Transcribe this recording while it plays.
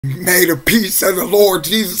May the peace of the Lord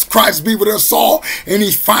Jesus Christ be with us all in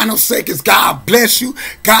these final seconds. God bless you.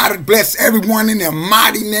 God bless everyone in the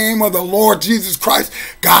mighty name of the Lord Jesus Christ.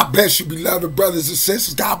 God bless you, beloved brothers and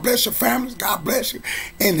sisters. God bless your families. God bless you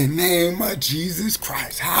in the name of Jesus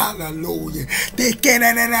Christ. Hallelujah.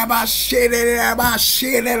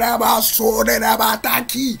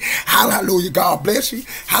 Hallelujah. God bless you.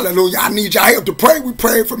 Hallelujah. I need y'all help to pray. We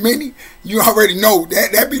pray for many. You already know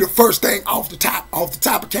that be the first thing off the top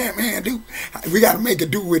of Camp Man do. We got to make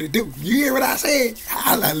it do what it do. You hear what I said?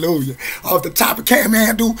 Hallelujah. Off the top of Camp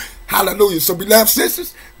Man do. Hallelujah. So beloved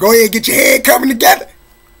sisters, go ahead and get your head coming together.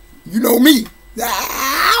 You know me.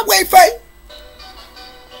 I'll wait for you.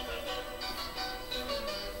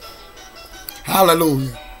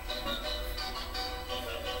 Hallelujah.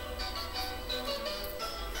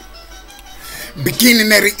 Beginning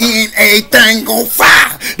at the end, everything on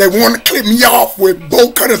fire. They want to clip me off with bow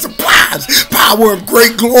cutter supplies. Power and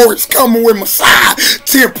great glories coming with Messiah.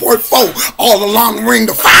 10.4 all along the ring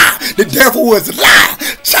of fire. The devil was a lie.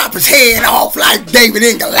 Chop his head off like David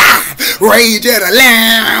and Goliath. Rage at a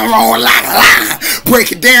lamb, roll like a lion.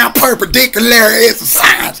 Break it down perpendicular as the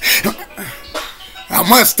signs. I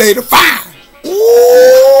must stay the fire.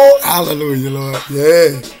 Ooh, hallelujah, Lord.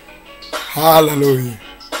 Yeah. Hallelujah.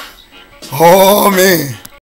 Oh, man.